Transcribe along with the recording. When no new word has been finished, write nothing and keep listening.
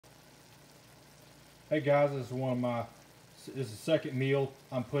Hey guys, this is the second meal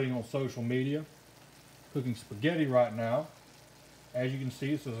I'm putting on social media. Cooking spaghetti right now. As you can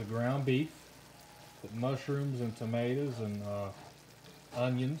see, this is a ground beef with mushrooms and tomatoes and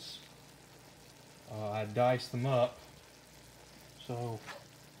onions. I diced them up, so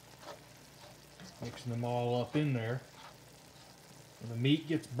mixing them all up in there. When the meat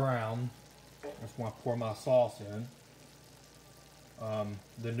gets brown, that's when I pour my sauce in.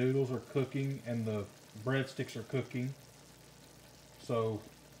 The noodles are cooking and the breadsticks are cooking. So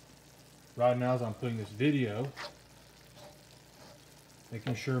right now, as I'm putting this video,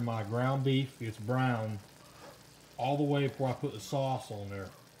 making sure my ground beef gets brown all the way before I put the sauce on there.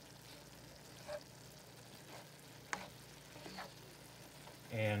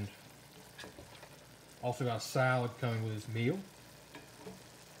 And also got a salad coming with this meal.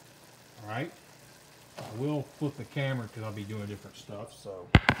 Alright. I will flip the camera because I'll be doing different stuff, so.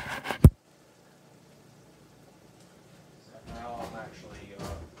 Now I'm actually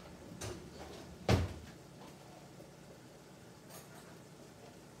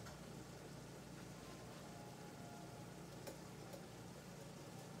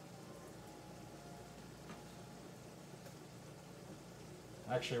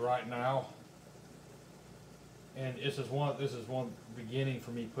right now, and this is one beginning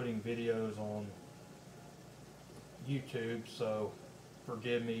for me putting videos on YouTube, so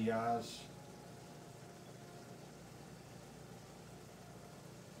forgive me guys.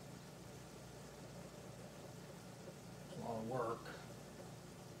 It's a lot of work.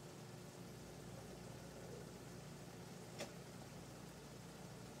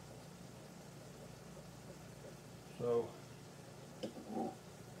 So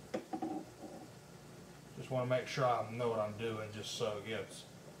just want to make sure I know what I'm doing, just so it gets.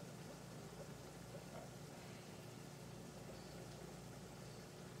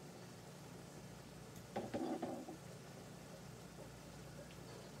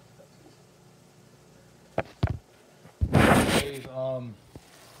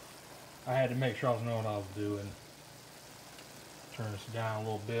 I had to make sure I was knowing what I was doing. Turn this down a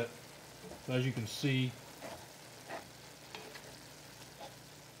little bit. So as you can see,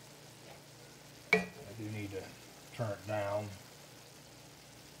 I do need to turn it down.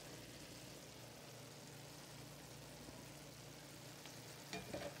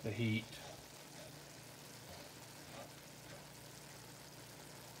 The heat.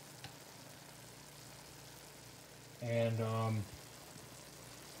 And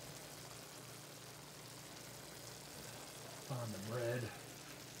find the bread.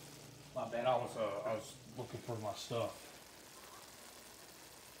 My bad, I was looking for my stuff.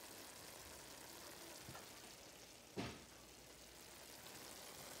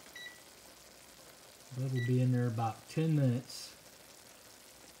 Bread will be in there about 10 minutes.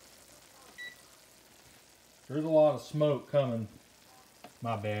 There's a lot of smoke coming.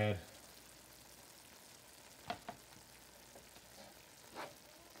 My bad.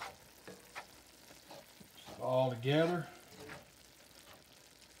 All together.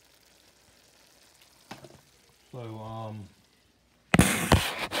 So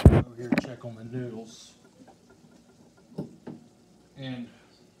over here to check on the noodles. And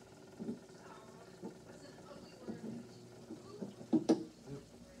so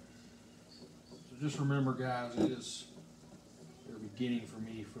just remember guys, it is the beginning for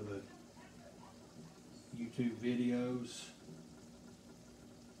me for the YouTube videos.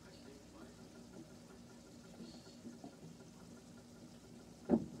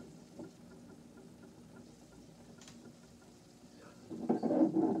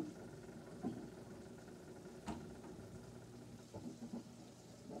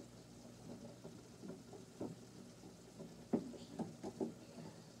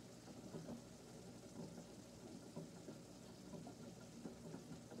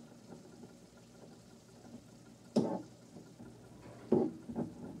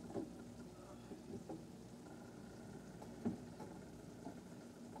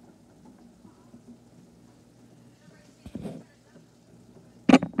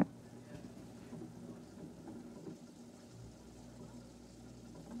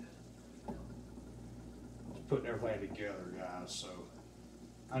 Putting everything together, guys. So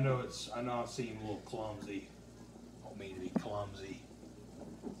I know I seem a little clumsy. I don't mean to be clumsy.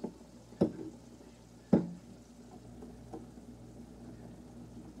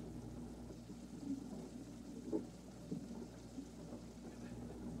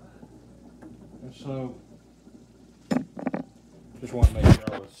 And so just want to make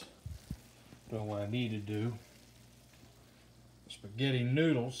sure I was doing what I need to do. Spaghetti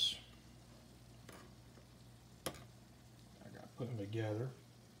noodles. Put them together.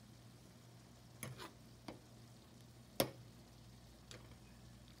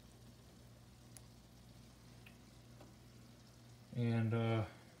 And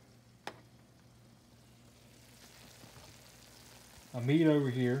my meat over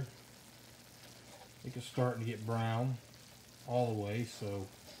here, I think it's starting to get brown all the way, so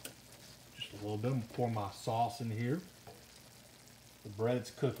just a little bit. I'm gonna pour my sauce in here. The bread's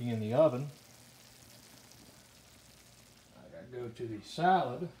cooking in the oven. I gotta go to the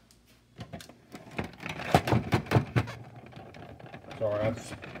salad. Sorry,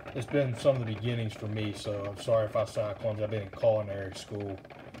 it's been some of the beginnings for me, so I'm sorry if I sound clumsy. I've been in culinary school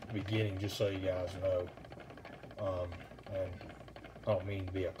at the beginning, just so you guys know. And I don't mean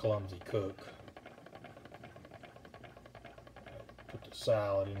to be a clumsy cook. Put the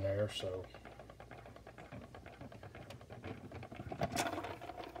salad in there, so.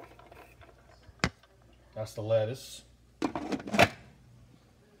 That's the lettuce.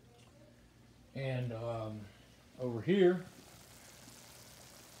 And over here,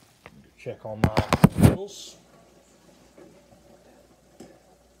 check on my noodles.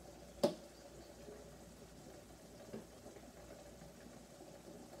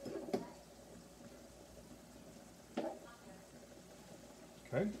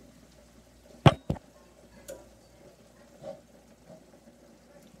 Okay. I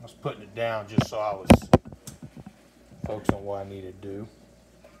was putting it down just so I was focused on what I needed to do.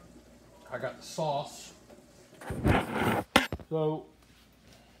 I got the sauce. So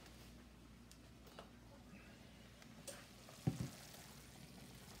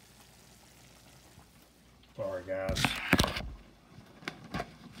sorry guys.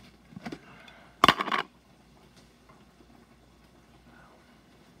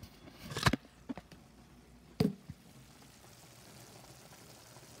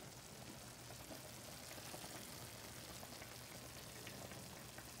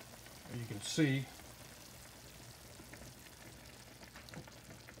 You can see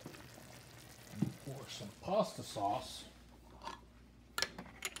pour some pasta sauce.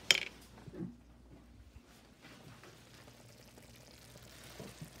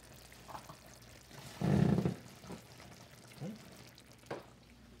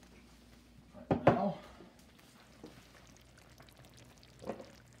 Right now,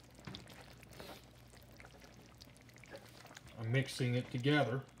 I'm mixing it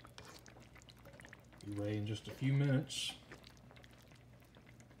together. Be ready in just a few minutes.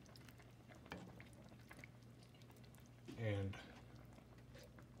 And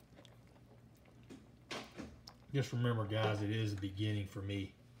just remember guys, it is the beginning for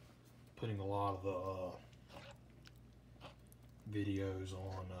me, putting a lot of the videos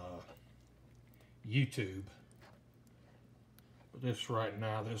on YouTube. But this right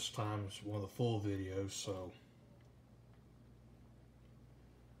now, this time is one of the full videos, so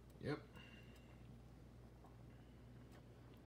yep.